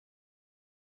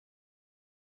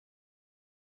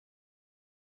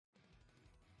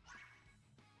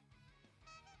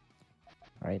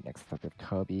Alright, next up with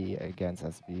Kirby against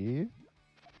SB.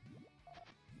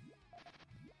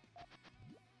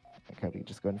 Kirby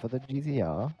just going for the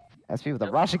GZR. SB with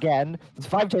a rush again. There's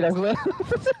 5 J-Dogs left.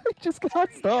 Just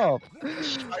can't stop.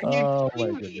 Oh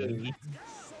my goodness.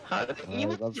 How did they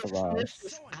even that's the just rush. sniff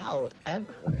this out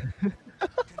ever?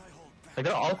 Like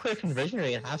their all-clear conversion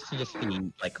rate has to just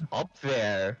be like up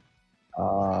there.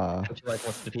 To like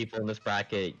most of the people in this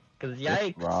bracket. Cause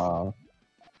yikes. Raw.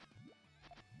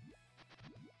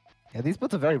 Yeah, these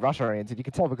builds are very rush oriented. You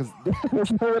can tell because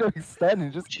there's nowhere to extend.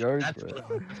 It just goes for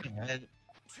it.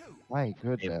 My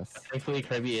goodness. Thankfully,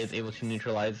 Kirby is able to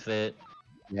neutralize it.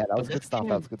 Yeah, that was good stuff.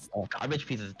 That was good stuff. Garbage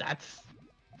pieces. That's.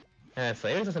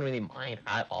 Slayers doesn't really mind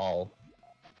at all.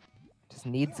 Just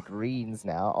needs greens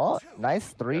now. Oh, nice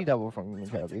 3 double from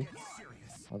Kirby.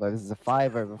 Although this is a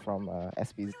 5 over from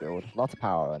SB's build. Lots of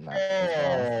power in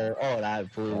that. Oh,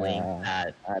 that blue link.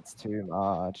 That's too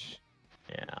much.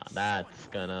 Yeah, that's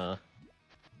gonna.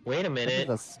 Wait a minute.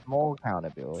 This is a small counter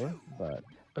build, but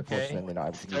unfortunately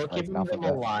not. Still keeping them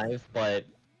alive, but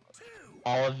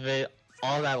all of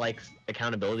that like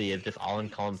accountability is just all in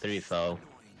column 3. So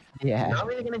yeah, not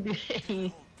really gonna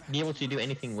be able to do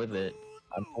anything with it.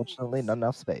 Unfortunately, not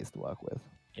enough space to work with.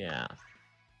 Yeah.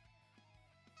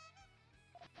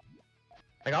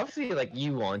 Like obviously, like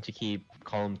you want to keep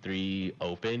column 3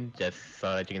 open just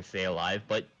so that you can stay alive,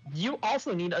 but you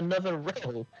also need another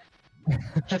row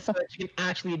just so that you can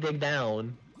actually dig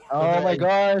down. Oh my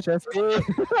gosh, SB!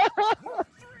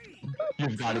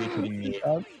 You've got to be kidding me.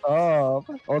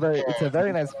 Although it's a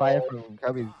very nice 5 from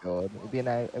Kirby's build. It'd be a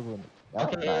nice.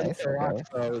 Nice.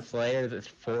 So Slayers is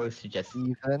forced to just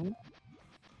even.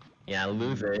 Yeah,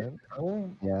 lose it. Oh.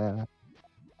 Yeah.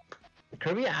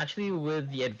 Kirby actually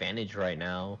with the advantage right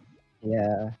now.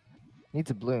 Yeah. Need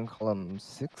to blue in column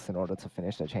 6 in order to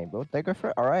finish their chain build. They go for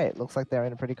it. Alright, looks like they're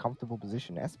in a pretty comfortable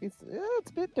position. SB,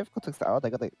 it's a bit difficult to start. They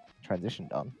got the transition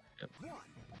done. Yep.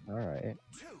 Alright.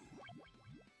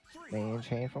 Main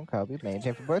chain from Kirby. Main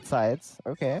chain from both sides.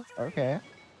 Okay, okay.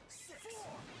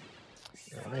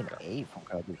 Only an 8 from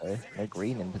Kirby though. No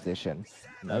green in position.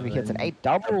 Kirby hits an 8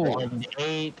 double! An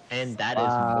 8, and that is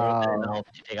more than enough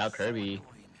to take out Kirby.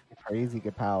 Crazy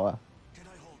good power.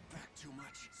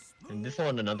 And this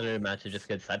one, another match is just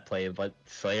good set play, but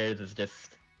Slayers is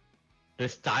just... Their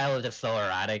style is just so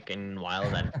erratic and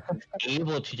wild that it's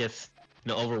able to just,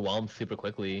 overwhelm super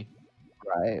quickly.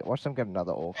 Right, watch them get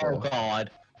another all clear. Oh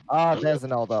god. Oh, there's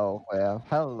an all clear.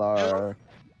 Hello.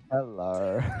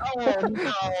 Hello. Oh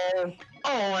no!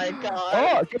 Oh my god!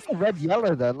 Oh, it gets the red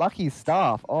yellow though. Lucky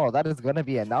stuff. Oh, that is gonna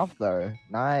be enough though.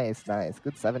 Nice, nice.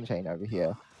 Good 7 chain over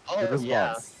here. Oh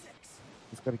yeah.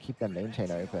 Just gotta keep that main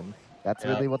chain open. That's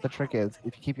really what the trick is.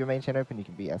 If you keep your main chain open, you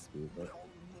can beat SB. But...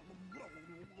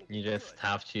 You just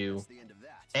have to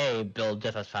A, build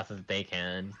just as fast as they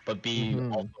can, but B,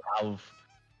 also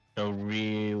have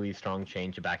really strong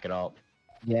chain to back it up.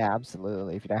 Yeah,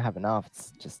 absolutely. If you don't have enough,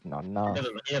 it's just not enough. It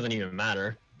doesn't even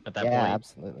matter at that point. Yeah,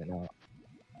 absolutely not.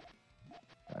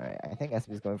 Alright, I think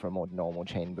SB's going for a more normal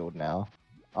chain build now.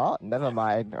 Oh, never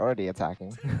mind. Already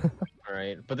attacking.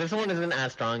 Alright, but this one isn't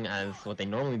as strong as what they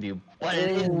normally do. But it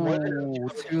is more than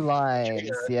 2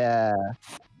 lines, yeah.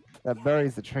 That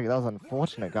buries the trigger. That was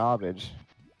unfortunate garbage.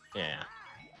 Yeah.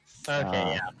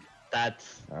 Okay, yeah.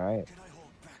 That's... Alright.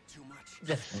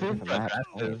 Just super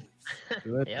aggressive.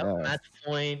 Yep, match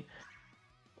point.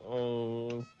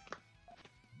 Oh...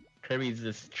 Kirby's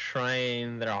just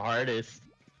trying their hardest.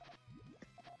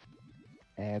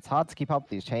 And it's hard to keep up with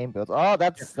these chain builds. Oh,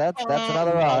 that's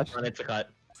another rush. It's a cut.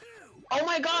 Oh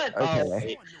my god!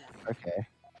 Okay.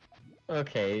 Oh,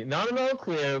 okay, not an all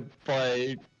clear,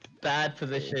 but bad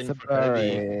position for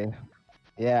Kirby.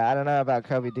 Yeah, I don't know about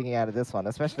Kirby digging out of this one,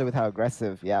 especially with how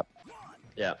aggressive. Yep.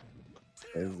 Yep.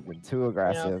 It's been too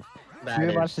aggressive. Yep.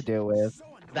 Too much to deal with.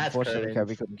 That's Unfortunately,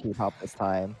 Kirby couldn't keep up this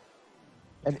time.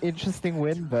 An interesting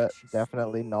win, but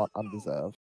definitely not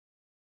undeserved.